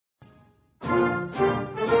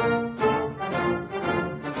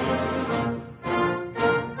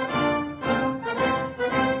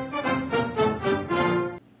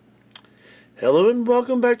Hello and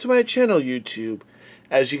welcome back to my channel, YouTube.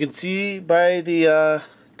 As you can see by the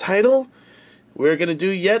title, we're going to do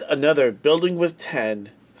yet another building with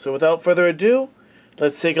 10. So without further ado,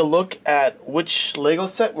 let's take a look at which Lego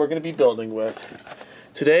set we're going to be building with.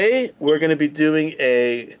 Today, we're going to be doing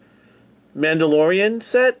a Mandalorean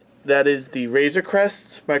set. That is the Razor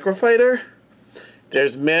Crest Microfighter.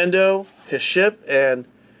 There's Mando, his ship, and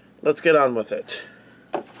let's get on with it.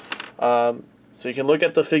 So you can look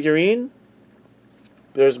at the figurine.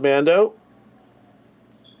 There's Mando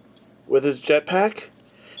with his jetpack.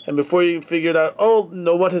 And before you figured out, oh,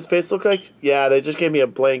 know what his face looked like? Yeah, they just gave me a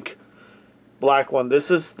blank black one.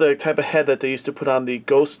 This is the type of head that they used to put on the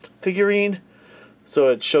Ghost figurine, so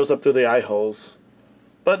it shows up through the eye holes.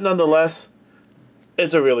 But nonetheless,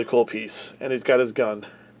 it's a really cool piece, and he's got his gun.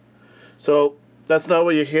 So that's not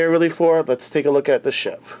what you're here really for. Let's take a look at the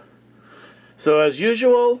ship. So as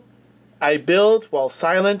usual, I build while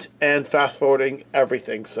silent and fast forwarding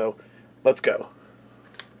everything, so let's go.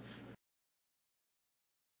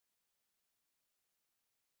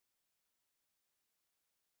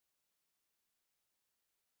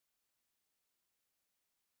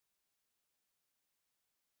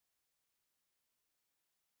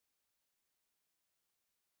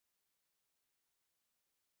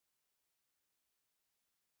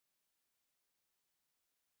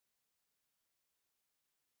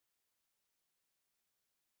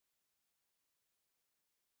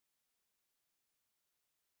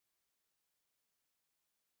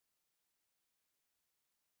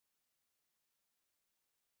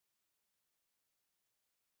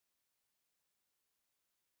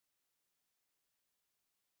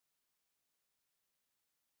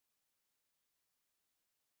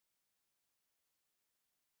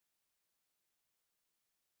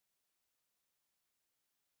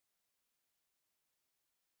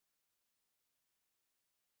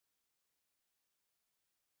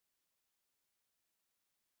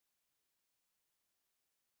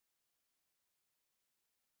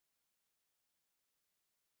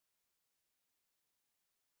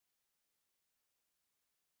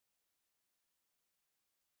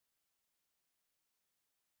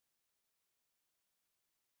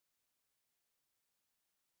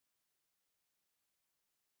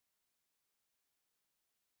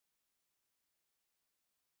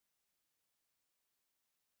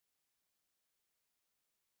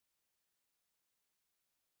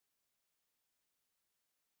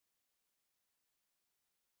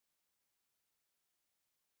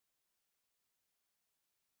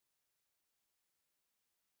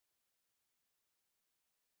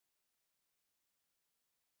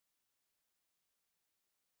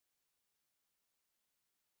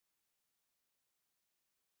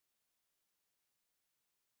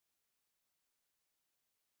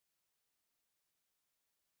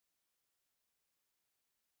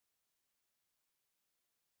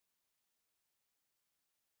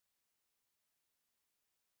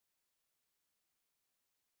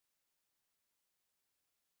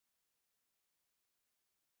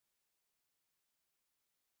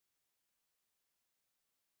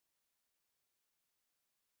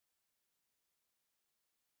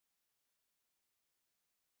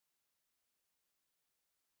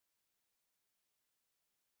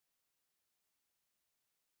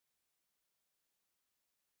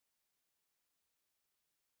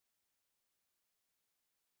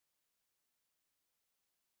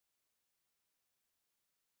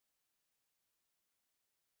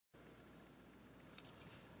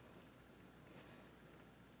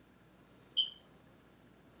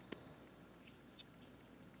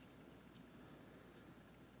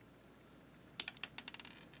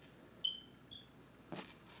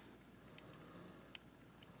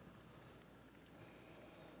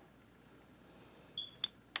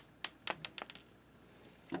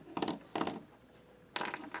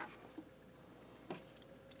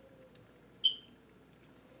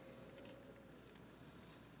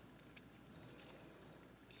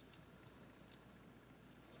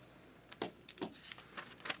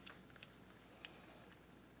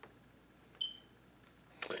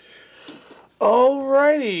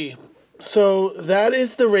 Alrighty, so that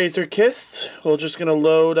is the Razor Crest. We're just going to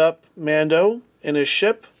load up Mando in his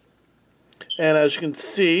ship. And as you can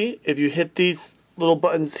see, if you hit these little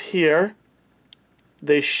buttons here,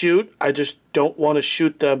 they shoot. I just don't want to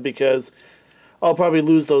shoot them because I'll probably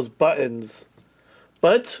lose those buttons.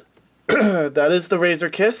 But that is the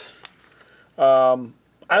Razor Crest. I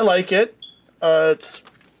like it. It's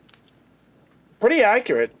pretty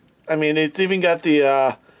accurate. I mean, it's even got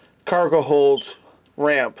the cargo hold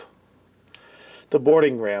ramp, the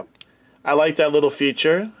boarding ramp. I like that little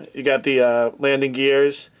feature. You got the landing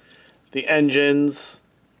gears. the engines,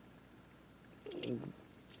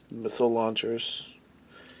 missile launchers,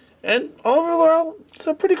 and overall, it's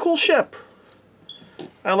a pretty cool ship.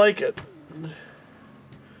 I like it.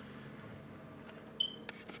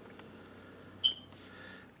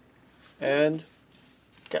 And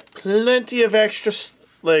got plenty of extra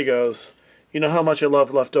Legos. You know how much I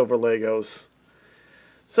love leftover Legos.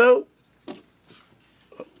 So,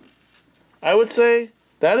 I would say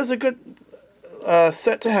that is a good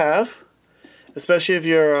set to have, especially if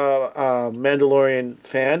you're a Mandalorian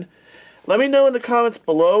fan. Let me know in the comments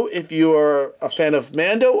below if you are a fan of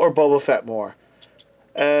Mando or Boba Fett more.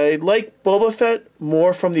 I like Boba Fett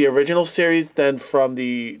more from the original series than from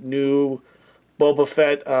the new Boba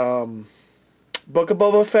Fett, Book of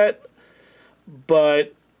Boba Fett,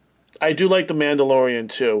 but I do like the Mandalorian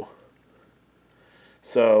too.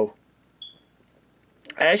 So,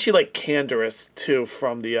 I actually like Canderous too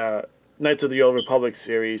from the Knights of the Old Republic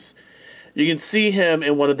series. You can see him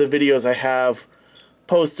in one of the videos I have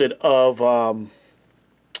posted of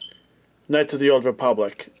Knights of the Old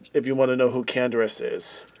Republic, if you want to know who Canderous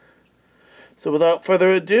is. So without further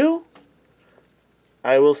ado,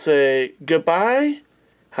 I will say goodbye,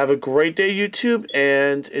 have a great day YouTube,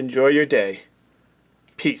 and enjoy your day.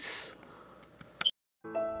 Peace.